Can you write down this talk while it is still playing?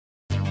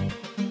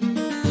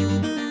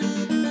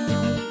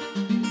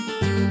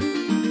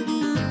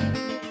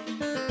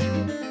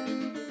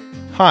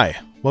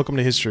Hi, welcome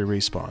to History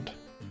Respawned.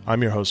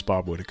 I'm your host,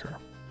 Bob Whitaker.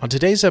 On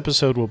today's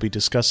episode, we'll be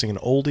discussing an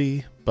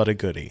oldie but a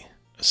goodie,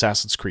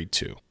 Assassin's Creed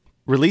II.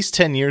 Released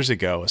 10 years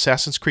ago,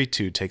 Assassin's Creed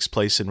II takes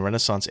place in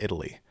Renaissance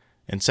Italy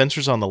and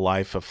centers on the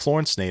life of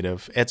Florence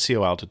native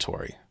Ezio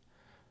Auditore.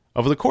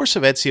 Over the course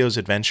of Ezio's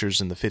adventures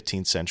in the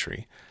 15th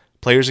century,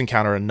 players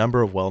encounter a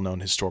number of well-known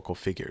historical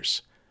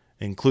figures,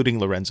 including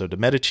Lorenzo de'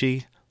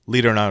 Medici,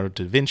 Leonardo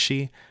da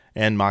Vinci,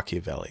 and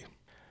Machiavelli.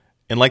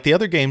 And like the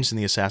other games in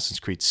the Assassin's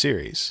Creed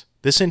series,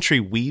 this entry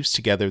weaves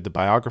together the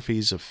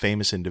biographies of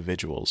famous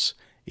individuals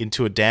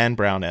into a Dan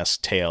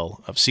Brown-esque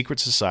tale of secret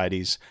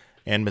societies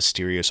and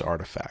mysterious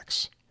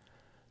artifacts.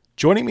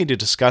 Joining me to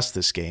discuss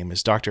this game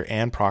is Dr.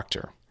 Anne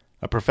Proctor,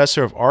 a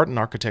professor of art and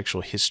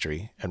architectural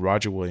history at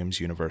Roger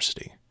Williams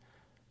University.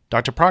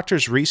 Dr.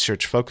 Proctor's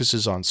research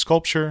focuses on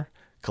sculpture,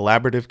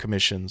 collaborative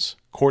commissions,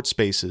 court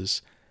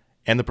spaces,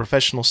 and the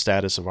professional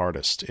status of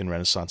artists in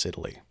Renaissance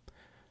Italy.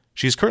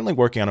 She is currently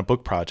working on a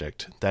book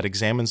project that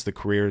examines the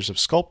careers of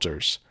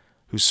sculptors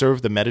who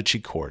served the Medici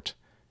court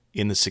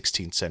in the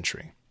 16th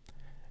century.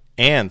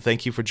 Anne,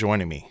 thank you for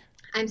joining me.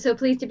 I'm so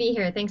pleased to be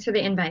here. Thanks for the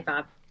invite,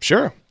 Bob.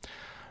 Sure.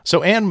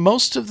 So, Anne,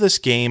 most of this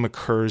game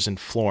occurs in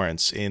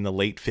Florence in the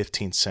late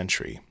 15th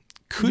century.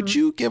 Could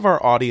you give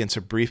our audience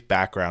a brief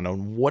background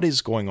on what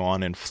is going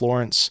on in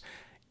Florence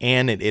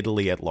and in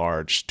Italy at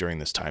large during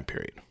this time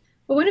period?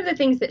 Well, one of the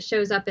things that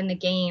shows up in the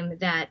game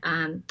that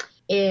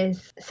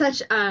is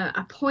such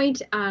a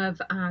point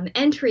of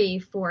entry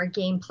for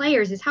game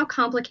players is how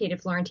complicated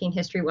Florentine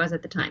history was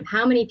at the time.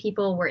 How many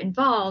people were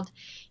involved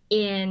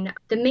in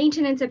the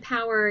maintenance of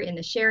power, in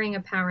the sharing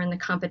of power, and the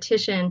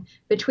competition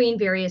between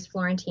various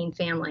Florentine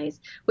families,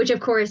 which of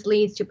course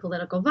leads to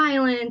political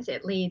violence.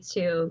 It leads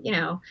to,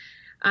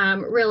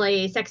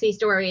 really sexy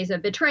stories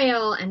of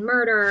betrayal and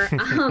murder.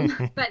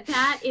 But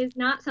that is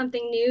not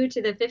something new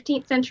to the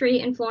 15th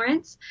century in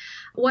Florence.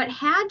 What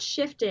had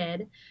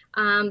shifted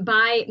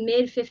by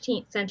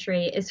mid-15th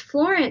century is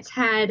Florence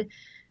had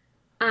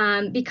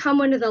become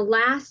one of the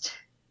last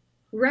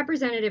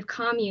representative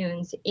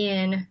communes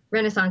in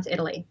Renaissance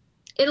Italy.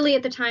 Italy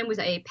at the time was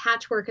a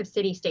patchwork of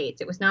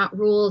city-states. It was not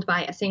ruled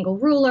by a single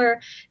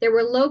ruler. There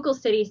were local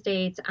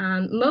city-states,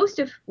 most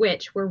of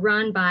which were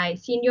run by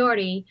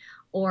signori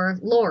or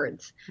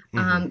lords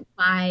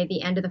by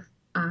the end of the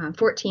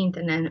 14th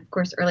and then, of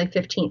course, early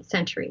 15th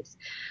centuries.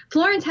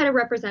 Florence had a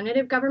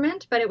representative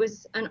government, but it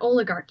was an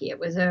oligarchy. It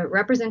was a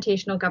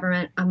representational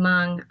government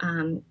among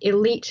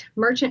elite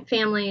merchant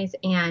families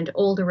and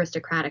old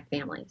aristocratic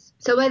families.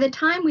 So by the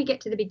time we get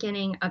to the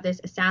beginning of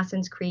this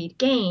Assassin's Creed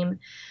game,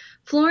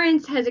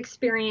 Florence has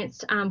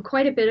experienced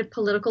quite a bit of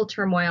political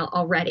turmoil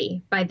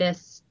already by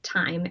this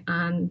time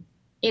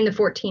in the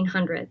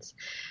 1400s.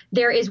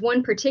 There is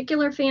one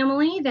particular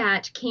family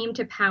that came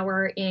to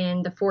power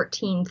in the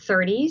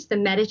 1430s, the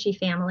Medici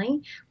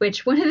family,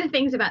 which one of the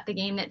things about the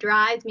game that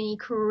drives me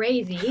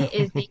crazy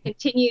is they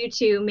continue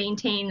to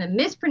maintain the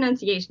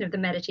mispronunciation of the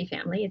Medici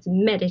family. It's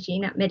Medici,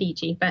 not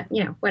Medici, but,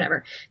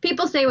 whatever.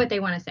 People say what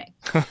they want to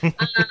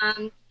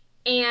say.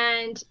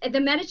 And the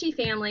Medici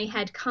family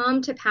had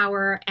come to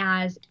power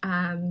as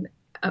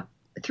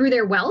through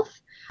their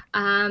wealth.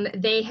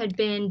 They had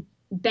been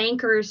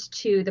bankers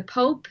to the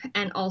Pope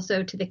and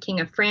also to the King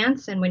of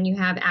France. And when you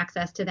have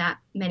access to that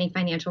many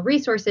financial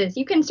resources,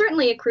 you can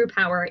certainly accrue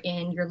power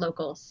in your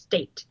local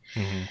state.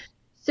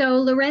 So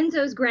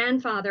Lorenzo's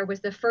grandfather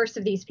was the first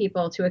of these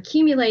people to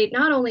accumulate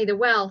not only the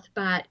wealth,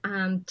 but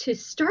to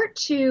start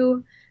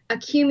to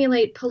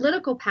accumulate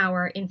political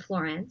power in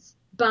Florence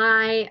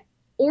by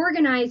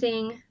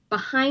organizing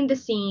behind the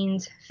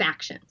scenes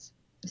factions.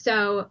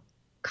 So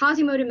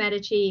Cosimo de'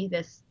 Medici,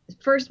 this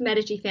first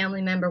Medici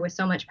family member with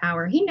so much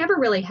power, he never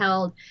really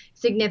held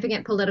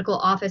significant political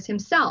office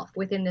himself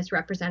within this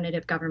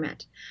representative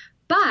government.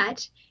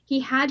 But he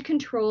had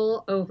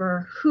control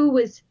over who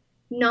was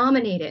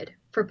nominated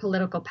for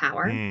political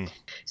power.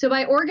 So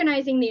by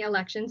organizing the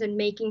elections and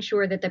making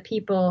sure that the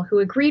people who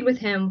agreed with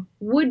him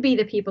would be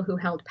the people who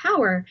held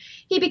power,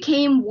 he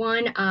became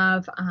one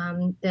of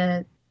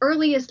the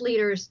earliest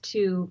leaders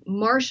to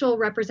marshal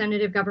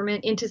representative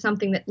government into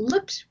something that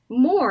looked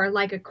more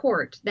like a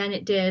court than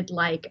it did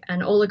like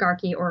an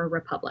oligarchy or a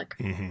republic.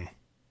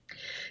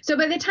 So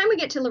by the time we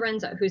get to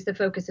Lorenzo, who's the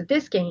focus of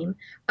this game,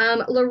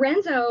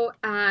 Lorenzo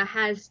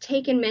has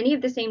taken many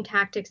of the same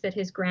tactics that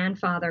his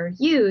grandfather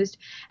used,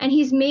 and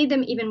he's made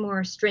them even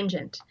more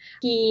stringent.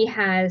 He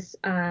has,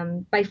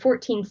 by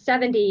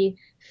 1470,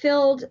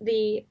 filled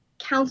the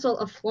Council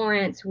of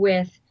Florence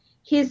with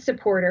his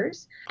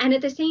supporters. And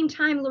at the same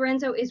time,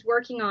 Lorenzo is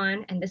working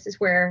on, and this is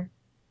where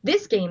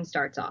this game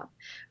starts off,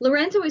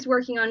 Lorenzo is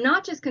working on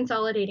not just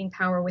consolidating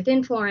power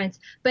within Florence,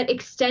 but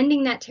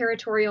extending that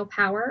territorial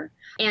power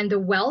and the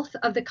wealth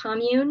of the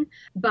commune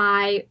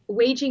by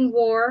waging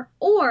war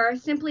or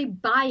simply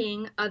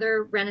buying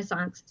other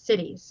Renaissance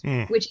cities,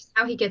 which is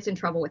how he gets in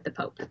trouble with the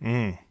Pope.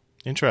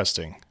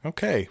 Interesting.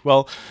 Okay.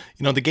 Well,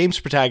 the game's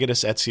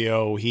protagonist,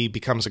 Ezio, he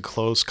becomes a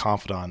close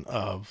confidant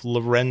of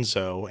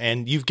Lorenzo,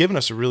 and you've given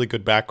us a really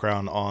good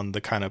background on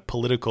the kind of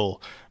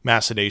political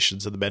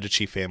machinations of the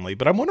Medici family.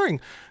 But I'm wondering,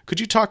 could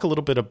you talk a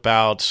little bit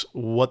about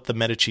what the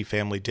Medici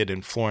family did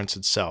in Florence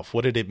itself?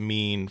 What did it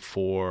mean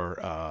for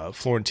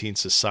Florentine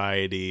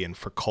society and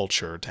for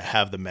culture to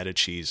have the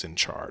Medicis in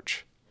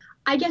charge?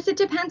 I guess it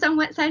depends on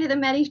what side of the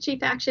Medici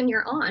faction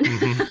you're on.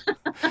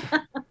 Mm-hmm.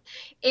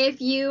 If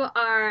you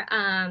are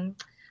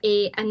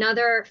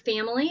another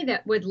family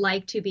that would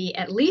like to be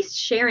at least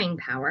sharing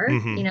power,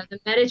 mm-hmm. The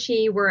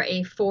Medici were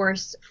a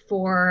force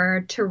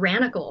for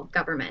tyrannical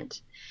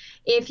government.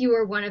 If you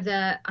were one of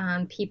the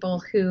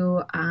people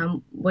who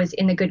was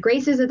in the good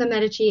graces of the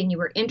Medici and you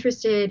were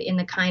interested in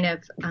the kind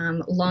of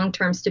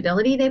long-term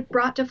stability they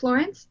brought to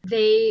Florence,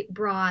 they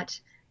brought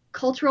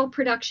cultural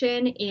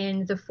production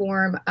in the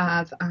form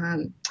of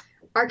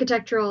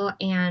architectural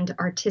and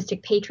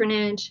artistic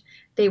patronage.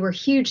 They were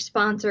huge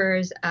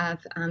sponsors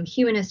of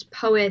humanist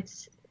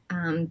poets,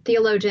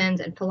 theologians,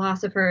 and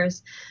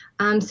philosophers.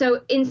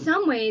 So in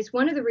some ways,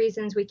 one of the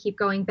reasons we keep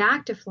going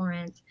back to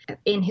Florence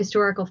in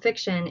historical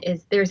fiction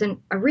is there's a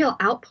real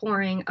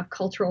outpouring of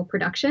cultural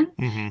production,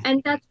 mm-hmm.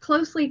 and that's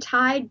closely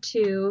tied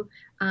to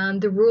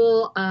the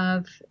rule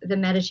of the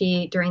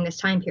Medici during this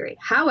time period.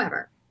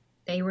 However,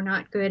 they were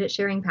not good at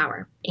sharing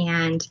power,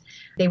 and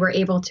they were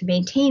able to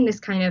maintain this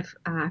kind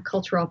of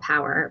cultural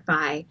power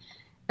by,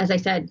 as I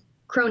said,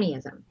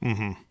 cronyism.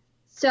 Mm-hmm.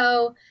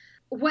 So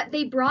what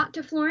they brought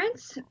to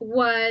Florence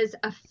was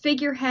a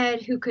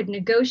figurehead who could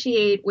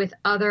negotiate with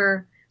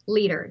other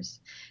leaders.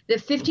 The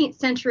 15th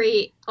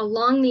century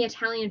along the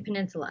Italian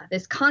peninsula,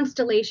 this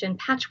constellation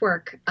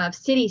patchwork of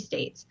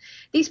city-states,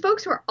 these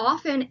folks were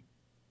often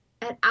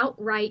at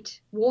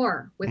outright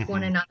war with mm-hmm.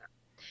 one another.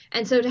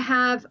 And so to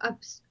have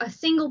a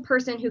single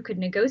person who could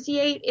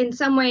negotiate, in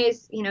some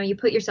ways, you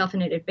put yourself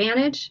in an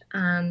advantage,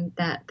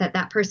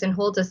 that person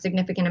holds a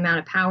significant amount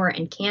of power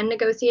and can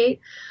negotiate.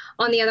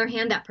 On the other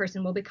hand, that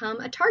person will become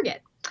a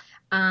target.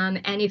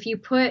 And if you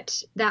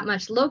put that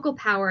much local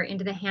power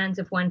into the hands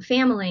of one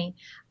family,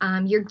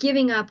 you're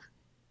giving up,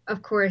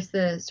 of course,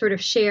 the sort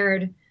of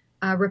shared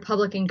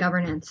Republican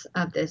governance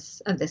of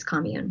this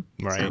commune.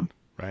 Right. So.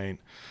 Right.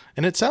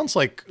 And it sounds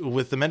like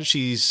with the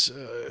Medici's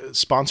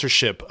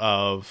sponsorship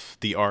of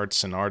the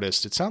arts and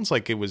artists, it sounds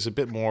like it was a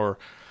bit more,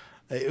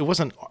 it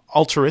wasn't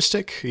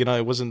altruistic,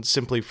 it wasn't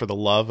simply for the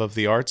love of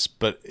the arts,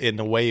 but in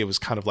a way it was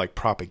kind of like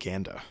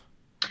propaganda.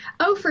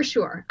 Oh, for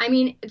sure. I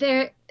mean,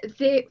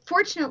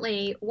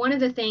 fortunately, one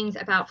of the things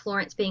about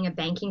Florence being a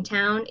banking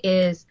town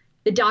is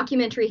the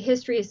documentary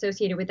history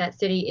associated with that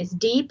city is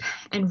deep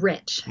and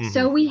rich. Mm-hmm.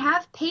 So we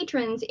have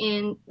patrons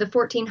in the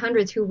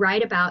 1400s who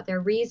write about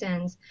their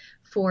reasons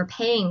for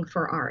paying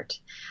for art.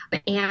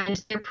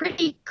 And they're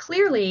pretty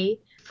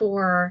clearly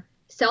for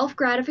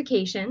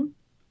self-gratification,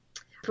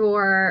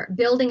 for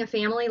building a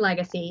family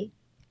legacy,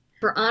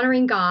 for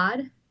honoring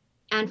God,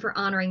 and for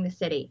honoring the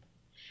city.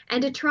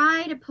 And to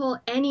try to pull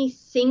any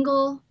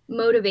single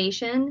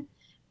motivation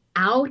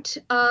out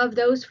of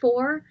those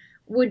four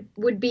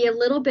would be a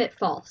little bit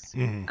false.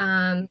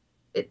 Mm-hmm.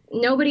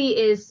 Nobody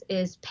is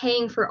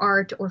paying for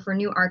art or for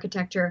new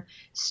architecture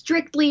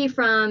strictly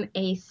from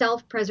a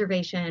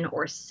self-preservation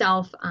or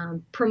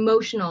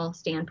self-promotional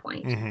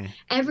standpoint. Mm-hmm.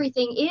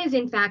 Everything is,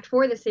 in fact,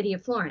 for the city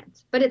of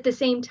Florence. But at the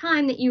same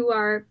time that you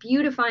are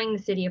beautifying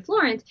the city of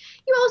Florence,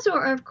 you also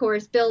are, of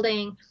course,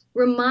 building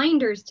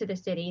reminders to the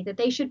city that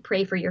they should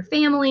pray for your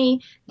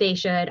family, they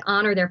should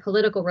honor their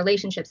political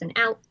relationships and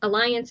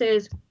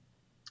alliances.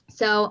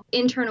 So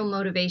internal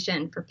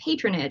motivation for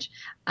patronage,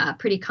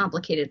 pretty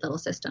complicated little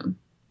system.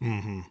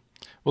 Mm-hmm.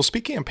 Well,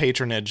 speaking of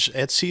patronage,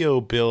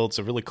 Ezio builds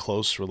a really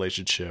close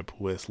relationship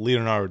with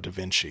Leonardo da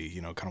Vinci,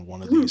 kind of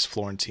one of these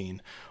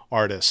Florentine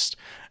artists.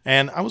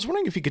 And I was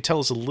wondering if you could tell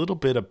us a little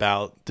bit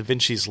about da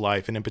Vinci's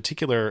life, and in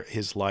particular,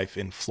 his life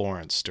in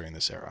Florence during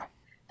this era.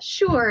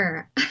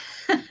 Sure.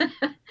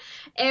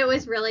 It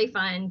was really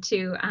fun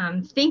to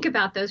think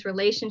about those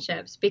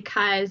relationships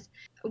because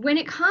when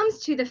it comes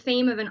to the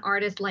fame of an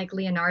artist like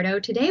Leonardo,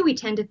 today we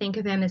tend to think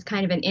of him as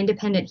kind of an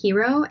independent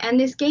hero, and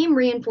this game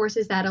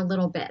reinforces that a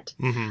little bit.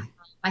 Mm-hmm.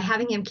 By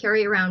having him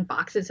carry around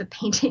boxes of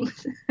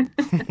paintings.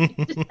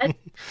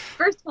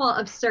 First of all,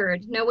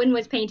 absurd. No one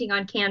was painting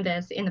on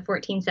canvas in the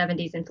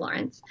 1470s in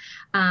Florence.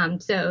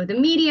 So the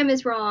medium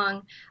is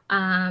wrong.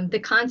 The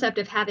concept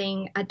of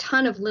having a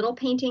ton of little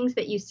paintings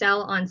that you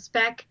sell on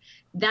spec,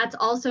 that's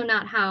also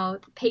not how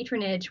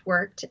patronage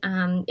worked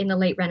in the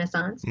late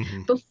Renaissance.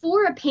 Mm-hmm.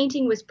 Before a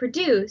painting was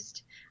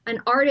produced,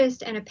 an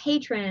artist and a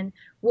patron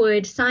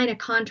would sign a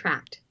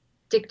contract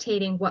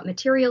dictating what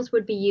materials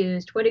would be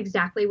used, what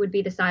exactly would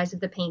be the size of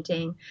the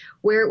painting,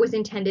 where it was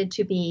intended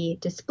to be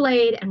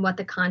displayed, and what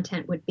the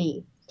content would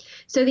be.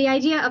 So the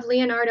idea of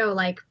Leonardo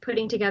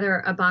putting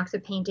together a box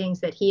of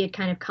paintings that he had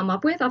kind of come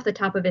up with off the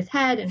top of his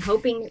head and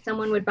hoping that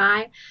someone would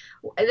buy,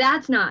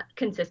 that's not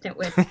consistent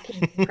with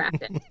painting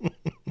practice.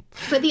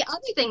 But the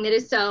other thing that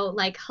is so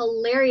like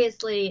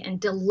hilariously and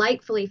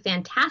delightfully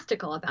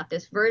fantastical about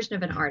this version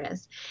of an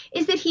artist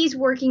is that he's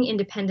working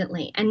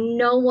independently, and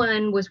no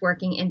one was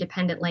working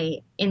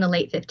independently in the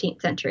late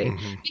 15th century.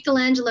 Mm-hmm.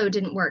 Michelangelo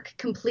didn't work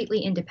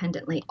completely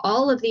independently.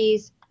 All of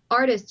these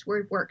artists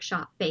were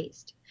workshop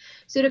based.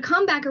 So to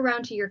come back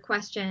around to your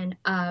question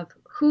of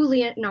who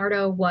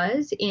Leonardo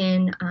was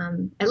in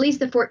at least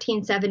the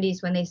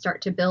 1470s when they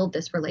start to build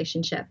this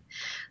relationship,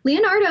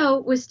 Leonardo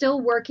was still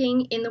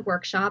working in the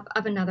workshop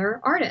of another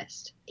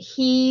artist.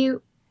 He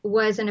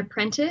was an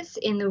apprentice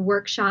in the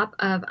workshop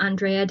of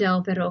Andrea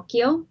del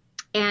Verrocchio,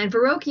 and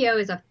Verrocchio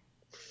is a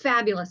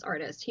fabulous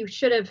artist. He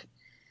should have,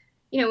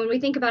 when we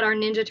think about our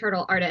Ninja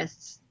Turtle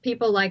artists,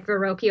 people like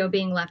Verrocchio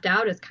being left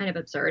out is kind of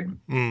absurd.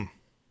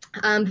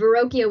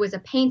 Verrocchio was a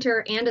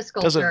painter and a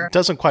sculptor.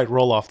 Doesn't quite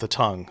roll off the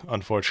tongue,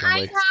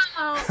 unfortunately.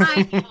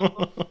 I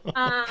know.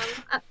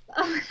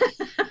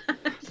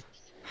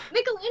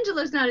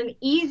 Michelangelo's not an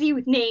easy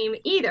name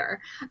either.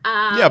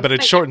 Yeah, but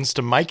it shortens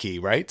to Mikey,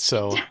 right?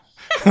 So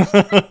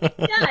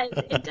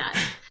it does.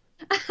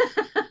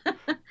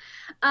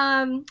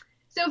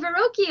 So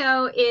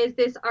Verrocchio is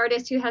this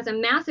artist who has a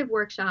massive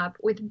workshop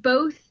with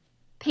both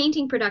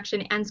painting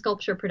production and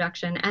sculpture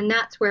production, and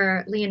that's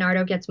where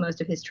Leonardo gets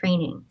most of his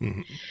training.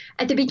 Mm-hmm.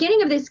 At the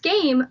beginning of this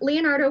game,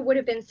 Leonardo would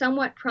have been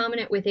somewhat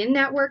prominent within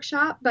that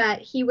workshop, but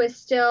he was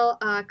still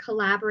a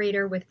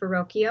collaborator with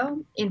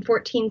Verrocchio. In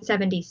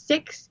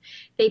 1476,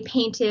 they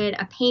painted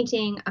a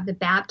painting of the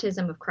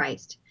baptism of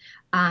Christ,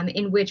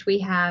 in which we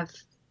have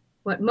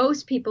what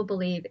most people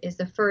believe is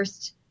the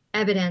first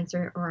evidence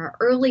or our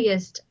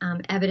earliest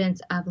evidence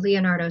of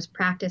Leonardo's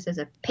practice as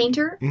a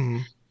painter.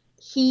 Mm-hmm.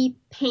 He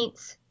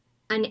paints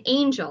an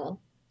angel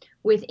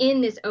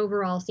within this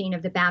overall scene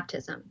of the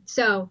baptism.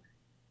 So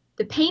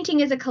the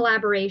painting is a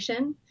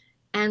collaboration,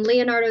 and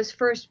Leonardo's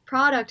first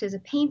product as a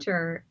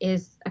painter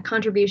is a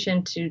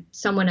contribution to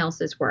someone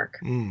else's work.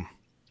 And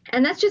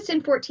that's just in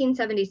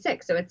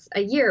 1476. So it's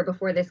a year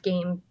before this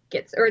game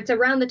it's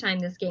around the time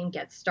this game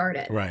gets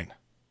started. Right.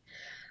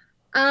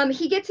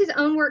 He gets his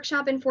own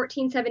workshop in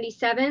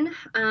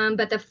 1477,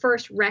 but the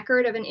first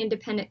record of an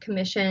independent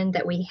commission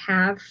that we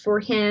have for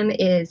him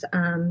is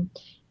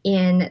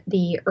in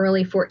the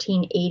early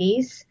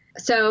 1480s.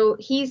 So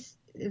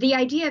the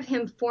idea of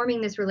him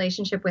forming this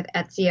relationship with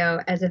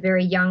Ezio as a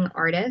very young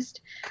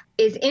artist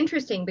is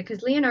interesting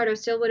because Leonardo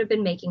still would have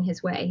been making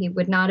his way. He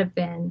would not have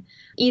been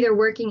either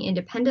working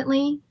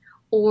independently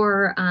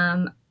or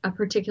a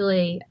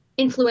particularly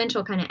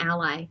influential kind of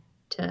ally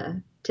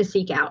to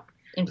seek out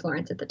in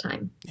Florence at the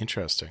time.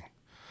 Interesting.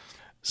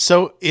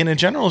 So in a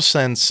general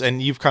sense, and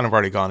you've kind of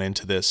already gone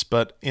into this,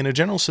 but in a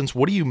general sense,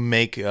 what do you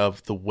make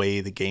of the way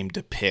the game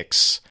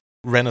depicts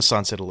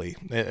Renaissance Italy?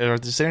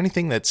 Is there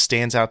anything that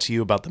stands out to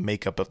you about the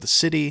makeup of the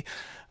city,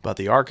 about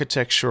the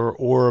architecture,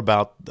 or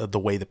about the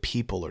way the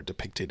people are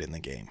depicted in the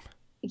game?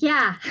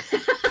 Yeah,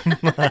 there's a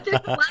lot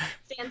that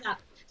stands out.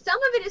 Some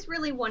of it is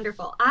really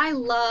wonderful. I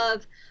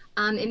love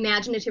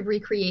imaginative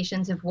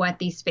recreations of what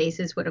these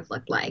spaces would have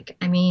looked like.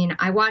 I mean,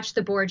 I watched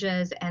the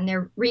Borgias, and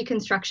their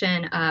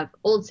reconstruction of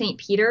Old St.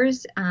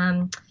 Peter's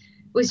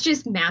was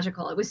just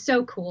magical. It was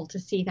so cool to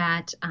see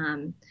that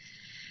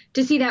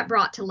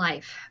brought to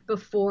life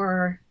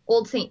before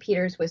Old St.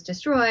 Peter's was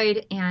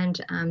destroyed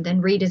and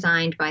then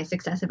redesigned by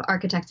successive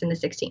architects in the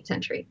 16th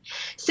century.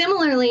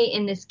 Similarly,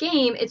 in this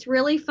game, it's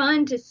really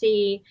fun to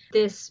see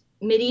this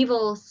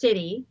medieval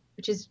city,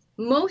 which is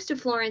most of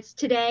Florence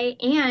today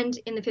and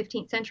in the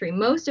 15th century.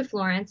 Most of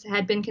Florence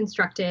had been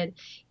constructed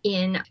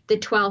in the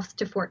 12th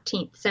to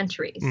 14th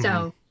century. Mm-hmm.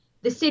 So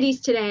the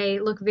cities today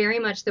look very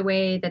much the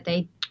way that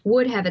they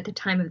would have at the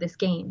time of this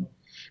game.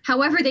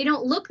 However, they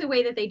don't look the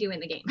way that they do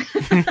in the game.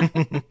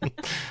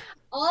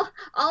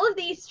 All of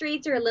these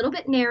streets are a little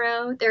bit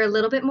narrow. They're a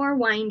little bit more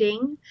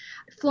winding.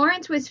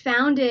 Florence was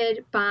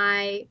founded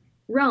by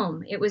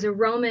Rome. It was a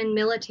Roman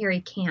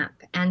military camp.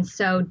 And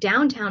so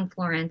downtown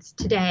Florence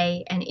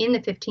today and in the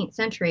 15th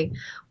century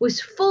was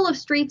full of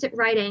streets at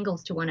right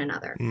angles to one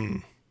another.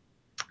 Mm.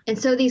 And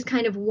so these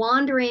kind of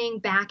wandering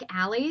back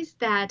alleys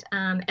that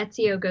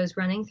Ezio goes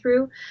running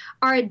through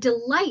are a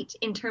delight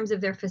in terms of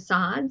their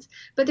facades,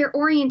 but their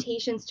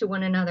orientations to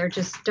one another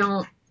just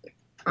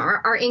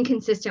are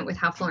inconsistent with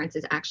how Florence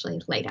is actually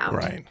laid out.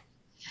 Right.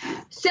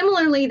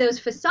 Similarly, those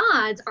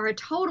facades are a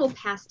total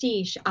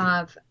pastiche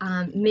of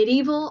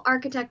medieval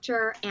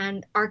architecture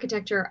and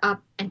architecture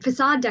up and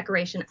facade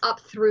decoration up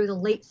through the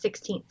late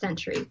 16th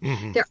century.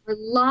 Mm-hmm. There are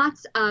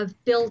lots of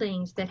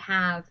buildings that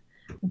have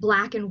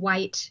black and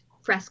white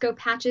fresco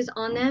patches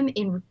on them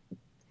in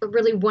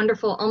really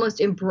wonderful,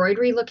 almost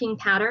embroidery looking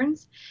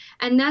patterns.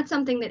 And that's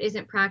something that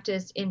isn't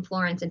practiced in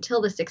Florence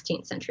until the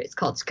 16th century. It's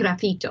called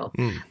sgraffito.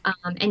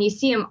 And you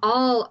see them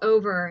all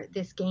over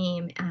this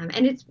game.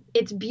 And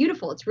it's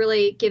beautiful. It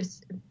really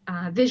gives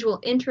visual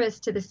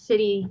interest to the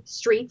city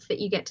streets that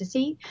you get to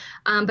see.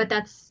 But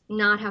that's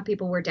not how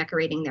people were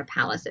decorating their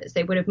palaces.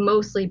 They would have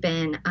mostly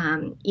been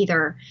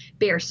either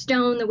bare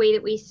stone, the way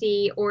that we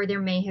see, or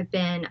there may have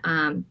been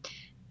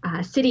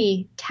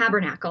city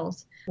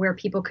tabernacles where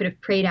people could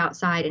have prayed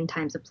outside in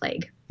times of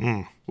plague.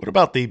 What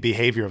about the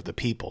behavior of the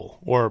people,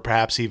 or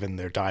perhaps even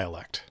their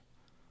dialect?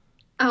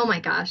 Oh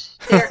my gosh,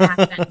 their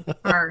accents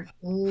are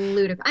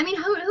ludicrous. I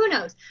mean, who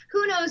knows?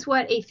 Who knows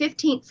what a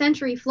 15th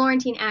century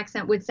Florentine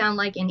accent would sound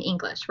like in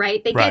English,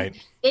 right?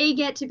 They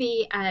get to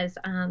be as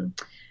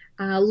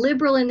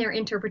liberal in their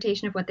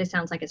interpretation of what this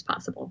sounds like as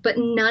possible. But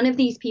none of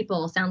these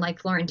people sound like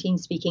Florentine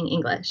speaking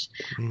English.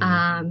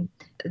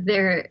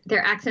 Their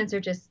accents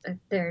are just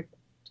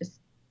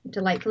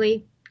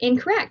delightfully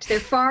incorrect.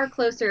 They're far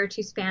closer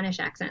to Spanish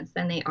accents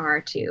than they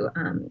are to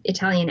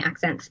Italian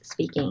accents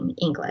speaking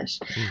English.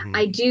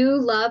 I do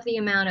love the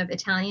amount of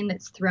Italian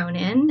that's thrown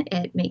in.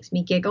 It makes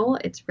me giggle.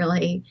 It's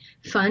really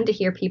fun to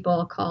hear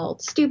people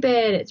called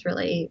stupid. It's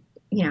really,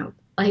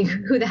 like,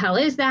 who the hell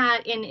is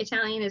that in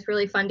Italian is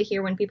really fun to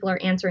hear when people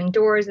are answering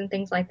doors and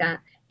things like that.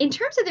 In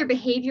terms of their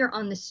behavior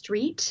on the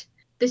streets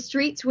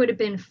would have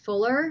been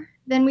fuller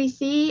than we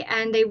see,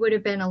 and they would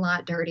have been a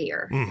lot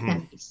dirtier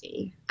than we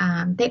see.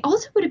 They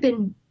also would have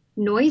been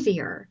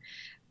noisier.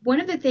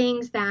 One of the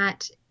things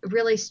that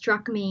really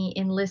struck me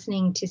in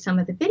listening to some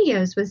of the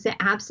videos was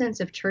the absence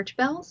of church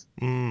bells.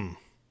 And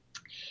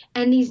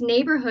these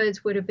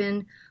neighborhoods would have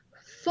been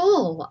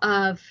full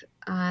of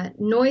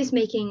noise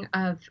making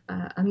of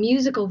a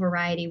musical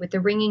variety with the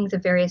ringings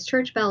of various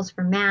church bells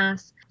for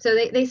mass. So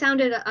they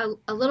sounded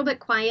a little bit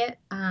quiet,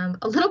 a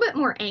little bit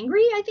more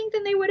angry, I think,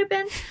 than they would have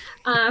been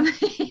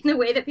in the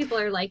way that people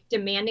are like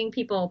demanding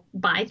people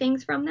buy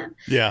things from them.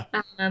 Yeah.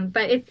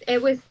 But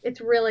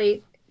it's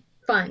really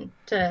fun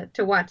to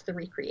watch the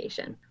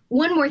recreation.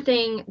 One more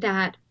thing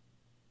that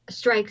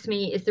strikes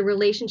me is the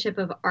relationship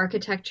of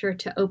architecture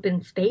to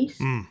open space.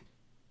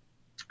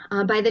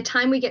 By the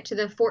time we get to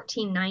the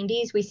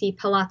 1490s, we see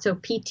Palazzo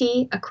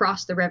Pitti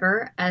across the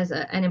river as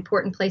an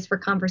important place for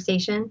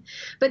conversation.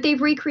 But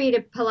they've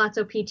recreated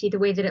Palazzo Pitti the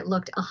way that it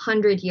looked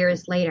 100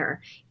 years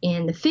later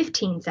in the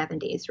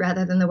 1570s,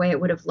 rather than the way it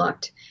would have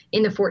looked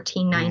in the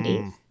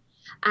 1490s.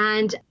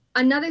 And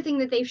another thing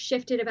that they've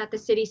shifted about the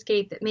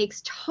cityscape that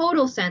makes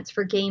total sense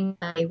for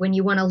gameplay when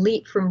you want to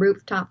leap from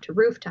rooftop to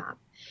rooftop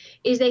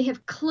is they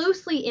have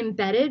closely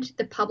embedded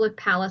the public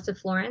palace of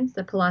Florence,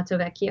 the Palazzo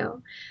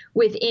Vecchio,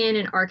 within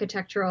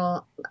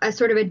a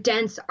sort of a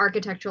dense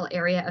architectural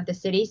area of the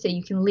city, so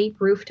you can leap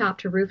rooftop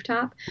to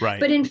rooftop.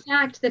 Right. But in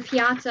fact, the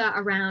piazza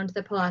around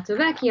the Palazzo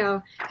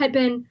Vecchio had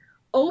been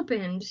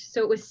opened,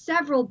 so it was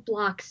several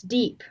blocks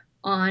deep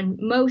on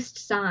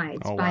most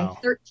sides by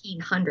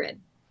 1300.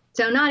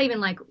 So not even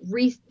like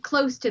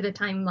close to the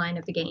timeline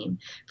of the game.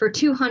 For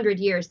 200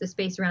 years, the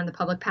space around the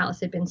public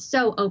palace had been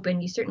so open,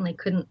 you certainly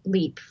couldn't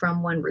leap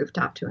from one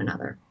rooftop to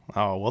another.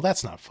 Oh, well,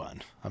 that's not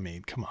fun. I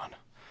mean, come on.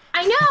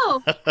 I know.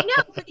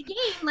 For the game,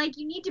 like,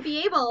 you need to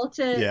be able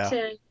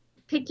to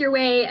pick your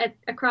way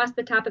across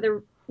the top of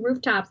the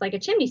rooftops like a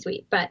chimney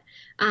sweep. But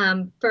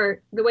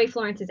for the way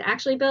Florence is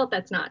actually built,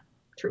 that's not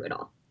true at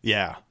all.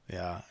 Yeah.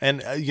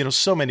 And,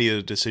 so many of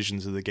the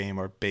decisions of the game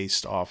are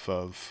based off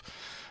of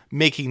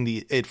making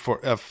it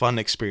for a fun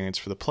experience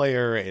for the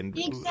player and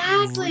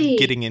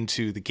getting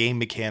into the game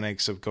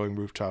mechanics of going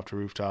rooftop to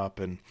rooftop.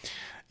 And,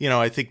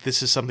 I think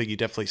this is something you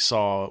definitely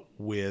saw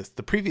with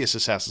the previous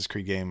Assassin's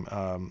Creed game.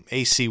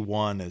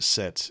 AC1 is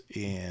set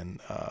in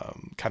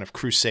kind of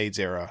Crusades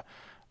era,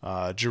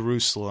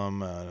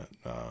 Jerusalem,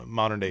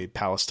 modern day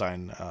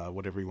Palestine,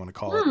 whatever you want to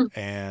call it.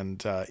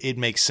 And it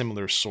makes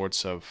similar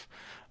sorts of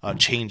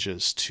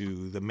changes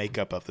to the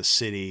makeup of the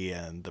city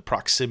and the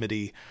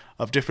proximity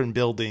of different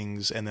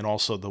buildings, and then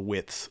also the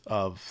width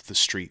of the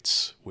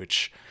streets,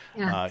 which,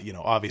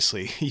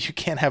 obviously you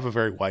can't have a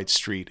very wide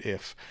street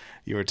if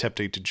you're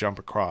attempting to jump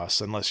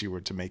across, unless you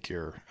were to make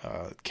your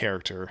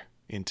character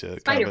into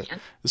kind of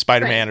the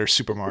Spider-Man or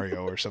Super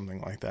Mario or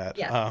something like that.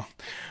 Yeah.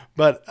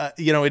 But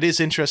it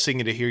is interesting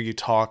to hear you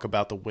talk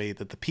about the way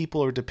that the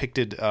people are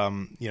depicted.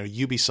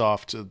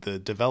 Ubisoft, the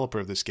developer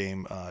of this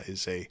game,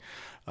 is a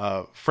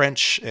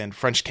French and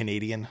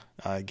French-Canadian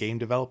game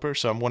developer.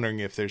 So I'm wondering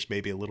if there's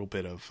maybe a little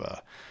bit of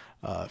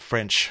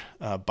French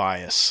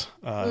bias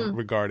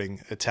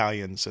regarding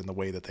Italians and the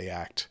way that they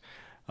act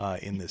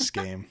in this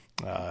game.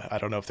 I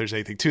don't know if there's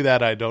anything to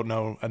that. I don't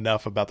know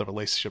enough about the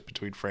relationship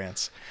between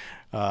France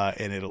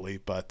and Italy,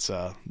 but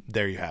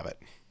there you have it.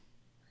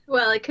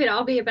 Well, it could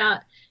all be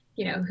about,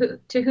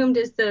 to whom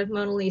does the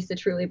Mona Lisa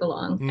truly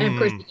belong? And of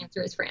course, the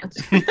answer is France.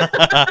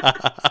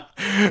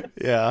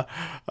 Yeah.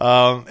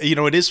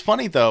 It is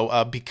funny,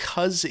 though,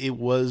 because it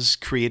was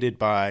created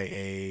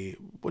by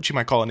what you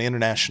might call an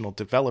international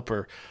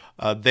developer,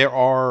 there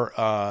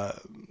are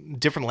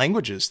different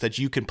languages that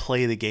you can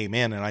play the game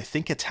in, and I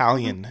think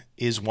Italian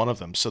is one of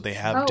them. So they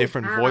have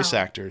different voice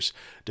actors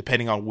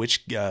depending on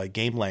which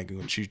game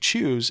language you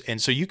choose,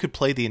 and so you could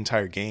play the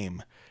entire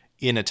game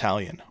in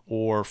Italian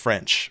or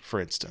French,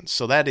 for instance.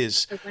 So that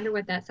is... I wonder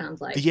what that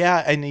sounds like.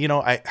 Yeah, and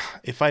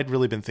if I'd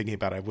really been thinking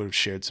about it, I would have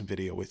shared some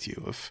video with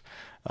you of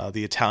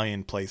the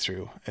Italian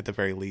playthrough at the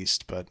very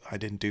least, but I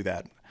didn't do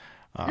that.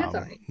 That's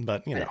all right.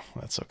 But,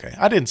 that's okay.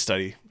 I didn't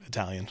study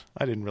Italian.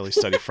 I didn't really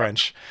study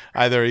French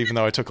either, even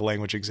though I took a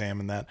language exam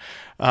in that.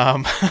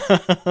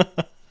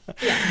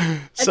 Yeah,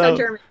 that's how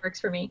German works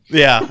for me.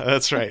 Yeah,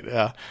 that's right.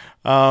 Yeah.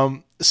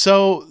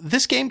 So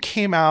this game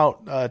came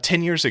out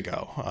 10 years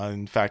ago.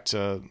 In fact,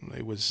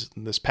 it was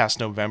this past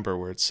November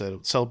where it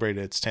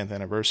celebrated its 10th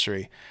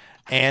anniversary.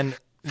 And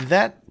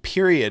that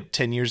period,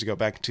 10 years ago,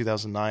 back in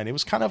 2009, it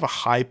was kind of a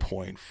high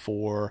point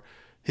for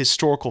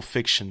historical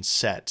fiction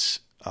set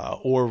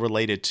or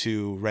related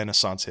to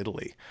Renaissance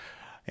Italy.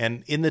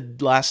 And in the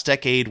last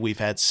decade, we've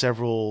had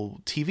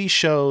several TV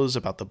shows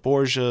about the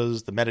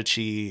Borgias, the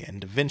Medici,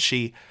 and Da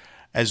Vinci,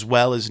 as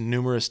well as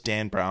numerous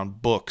Dan Brown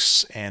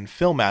books and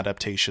film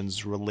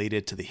adaptations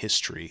related to the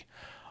history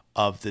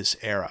of this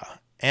era.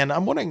 And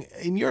I'm wondering,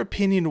 in your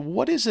opinion,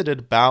 what is it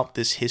about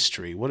this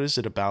history? What is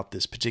it about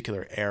this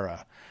particular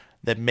era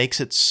that makes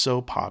it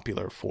so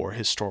popular for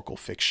historical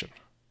fiction?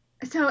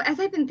 So as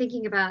I've been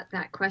thinking about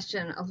that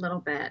question a little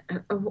bit,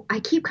 I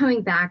keep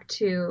coming back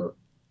to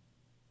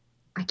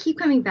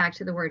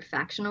the word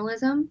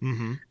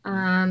factionalism,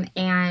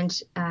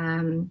 and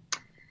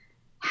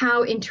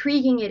how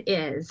intriguing it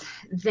is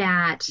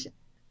that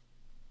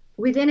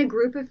within a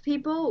group of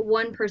people,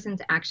 one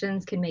person's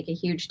actions can make a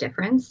huge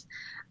difference.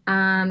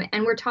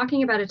 And we're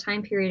talking about a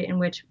time period in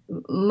which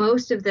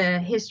most of the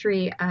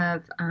history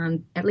of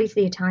at least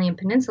the Italian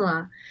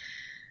peninsula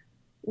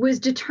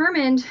was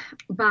determined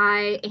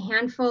by a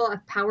handful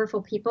of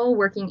powerful people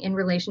working in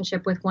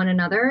relationship with one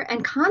another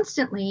and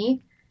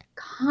constantly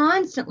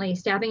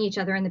stabbing each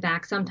other in the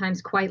back, sometimes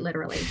quite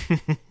literally.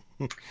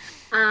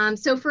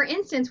 So for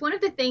instance, one of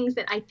the things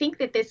that I think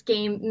that this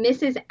game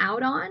misses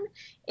out on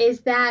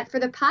is that for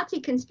the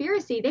Pazzi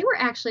conspiracy, they were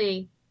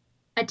actually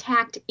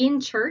attacked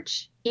in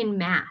church in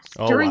mass.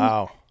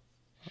 Wow.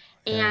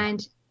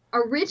 And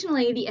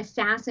originally the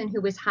assassin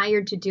who was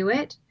hired to do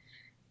it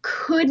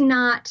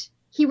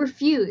he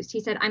refused. He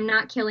said, I'm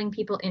not killing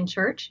people in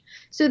church.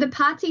 So the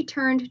Pazzi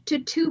turned to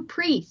two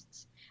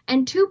priests,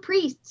 and two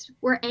priests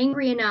were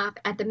angry enough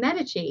at the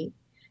Medici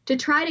to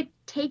try to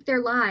take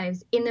their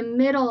lives in the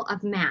middle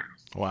of mass.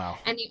 Wow.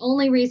 And the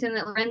only reason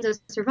that Lorenzo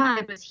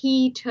survived was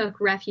he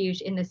took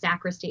refuge in the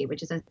sacristy,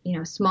 which is a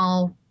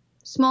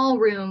small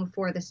room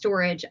for the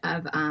storage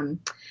of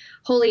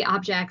holy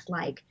objects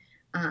like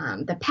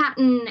the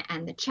paten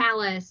and the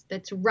chalice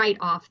that's right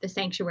off the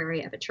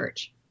sanctuary of a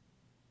church.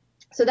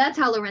 So that's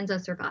how Lorenzo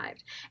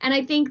survived. And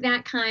I think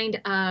that kind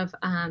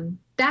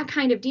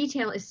of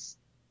detail is,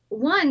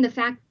 one, the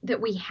fact that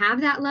we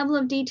have that level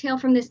of detail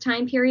from this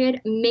time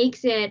period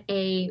makes it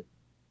a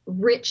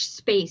rich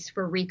space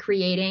for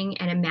recreating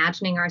and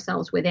imagining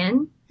ourselves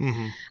within.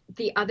 Mm-hmm.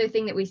 The other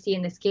thing that we see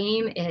in this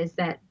game is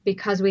that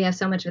because we have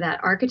so much of that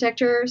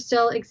architecture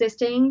still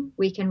existing,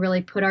 we can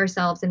really put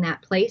ourselves in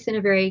that place in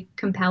a very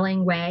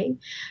compelling way.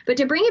 But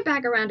to bring it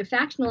back around to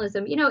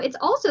factionalism, it's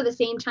also the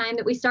same time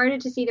that we started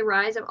to see the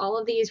rise of all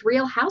of these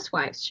Real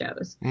Housewives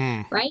shows,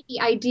 right?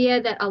 The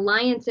idea that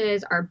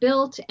alliances are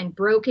built and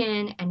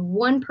broken and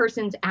one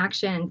person's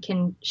action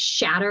can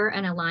shatter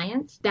an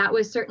alliance. That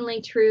was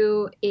certainly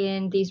true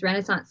in these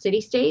Renaissance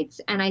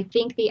city-states. And I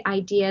think the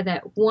idea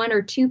that one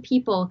or two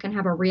people can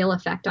have a real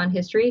effect on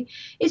history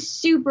is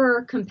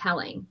super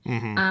compelling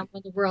when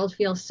the world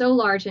feels so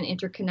large and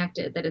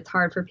interconnected that it's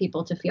hard for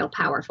people to feel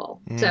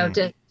powerful. So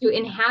to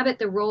inhabit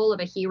the role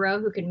of a hero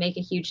who can make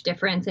a huge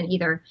difference and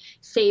either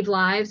save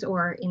lives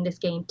or in this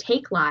game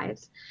take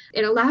lives,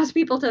 it allows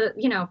people to,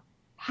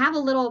 have a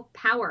little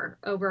power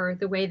over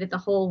the way that the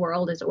whole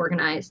world is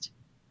organized.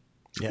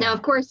 Yeah. Now,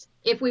 of course,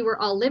 if we were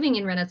all living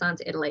in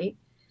Renaissance Italy,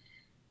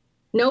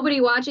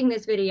 nobody watching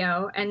this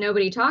video and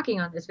nobody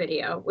talking on this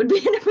video would be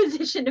in a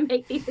position to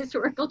make these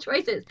historical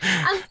choices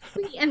unless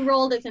we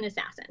enrolled as an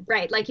assassin,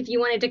 right? Like if you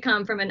wanted to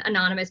come from an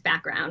anonymous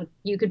background,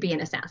 you could be an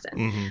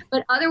assassin.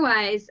 But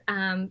otherwise,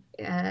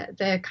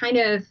 the kind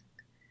of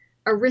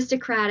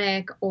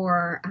aristocratic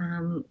or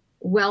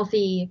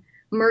wealthy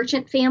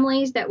merchant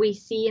families that we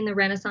see in the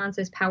Renaissance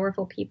as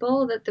powerful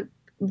people, that the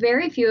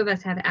very few of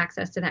us have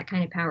access to that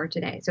kind of power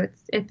today. So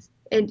it's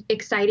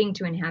exciting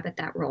to inhabit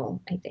that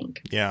role, I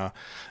think. Yeah.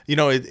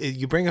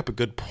 You bring up a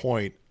good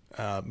point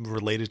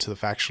related to the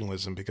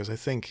factionalism, because I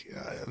think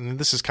and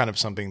this is kind of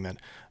something that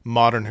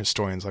modern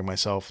historians like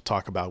myself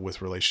talk about with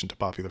relation to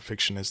popular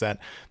fiction, is that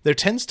there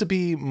tends to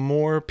be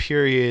more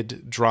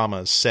period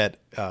dramas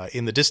set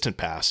in the distant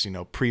past,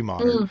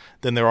 pre-modern,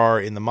 than there are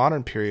in the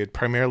modern period,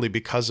 primarily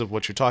because of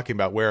what you're talking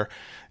about, where,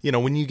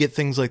 when you get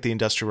things like the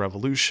Industrial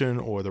Revolution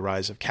or the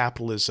rise of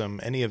capitalism,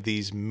 any of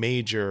these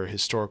major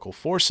historical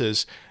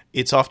forces,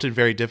 it's often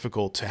very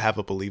difficult to have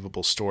a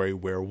believable story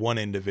where one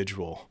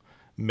individual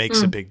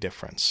makes a big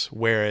difference.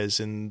 Whereas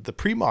in the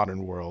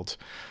pre-modern world,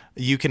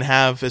 you can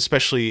have,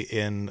 especially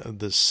in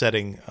the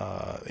setting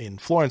in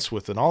Florence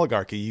with an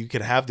oligarchy, you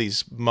can have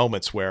these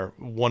moments where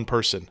one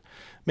person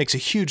makes a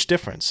huge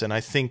difference. And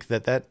I think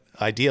that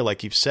idea,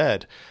 like you've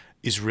said,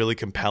 is really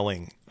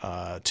compelling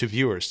to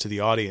viewers, to the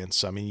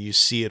audience. I mean, you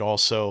see it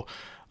also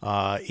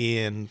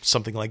in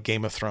something like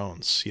Game of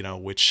Thrones,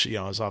 which,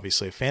 is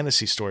obviously a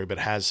fantasy story, but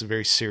has a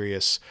very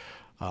serious,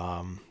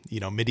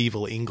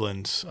 medieval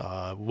England,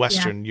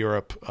 Western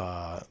Europe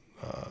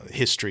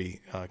history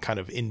kind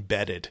of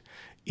embedded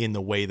in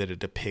the way that it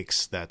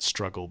depicts that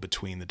struggle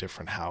between the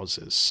different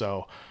houses.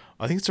 So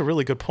I think it's a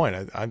really good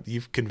point.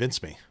 You've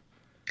convinced me.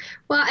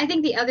 Well, I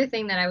think the other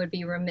thing that I would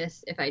be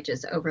remiss if I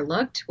just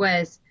overlooked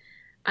was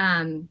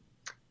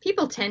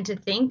people tend to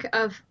think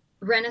of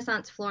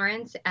Renaissance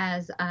Florence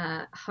as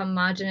a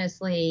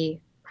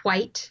homogeneously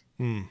white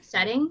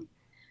setting.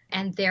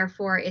 And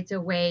therefore, it's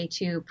a way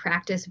to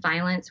practice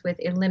violence with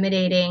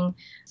eliminating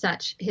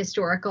such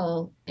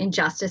historical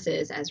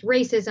injustices as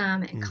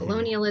racism and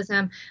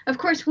colonialism. Of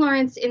course,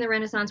 Florence in the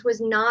Renaissance was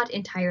not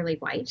entirely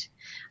white.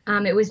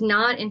 It was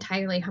not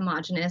entirely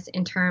homogenous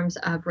in terms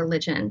of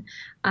religion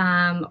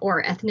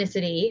or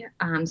ethnicity,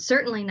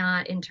 certainly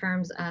not in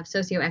terms of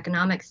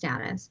socioeconomic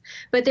status.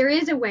 But there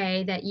is a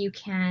way that you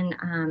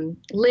can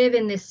live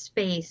in this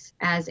space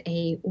as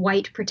a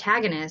white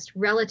protagonist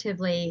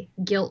relatively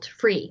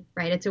guilt-free,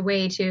 right? It's a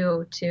way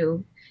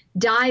to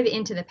dive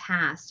into the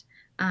past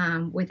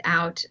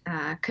without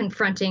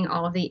confronting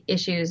all of the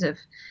issues of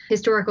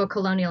historical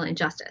colonial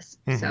injustice.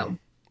 So,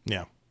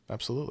 yeah,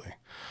 absolutely.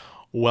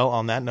 Well,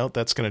 on that note,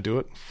 that's going to do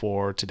it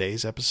for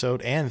today's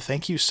episode. And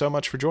thank you so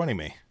much for joining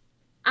me.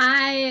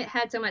 I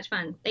had so much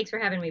fun. Thanks for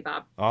having me,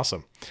 Bob.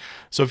 Awesome.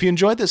 So if you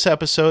enjoyed this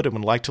episode and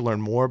would like to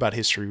learn more about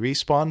History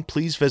Respawn,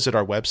 please visit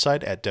our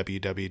website at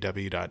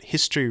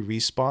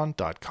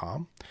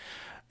www.historyrespawn.com.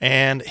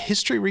 And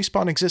History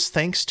Respawn exists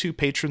thanks to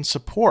patron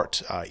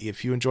support.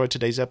 If you enjoyed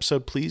today's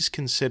episode, please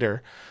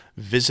consider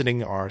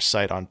visiting our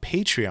site on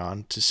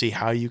Patreon to see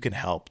how you can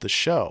help the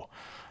show.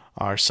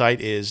 Our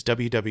site is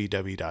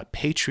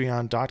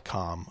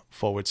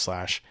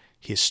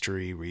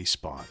www.patreon.com/History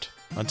Respawn.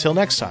 Until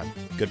next time,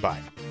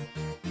 goodbye.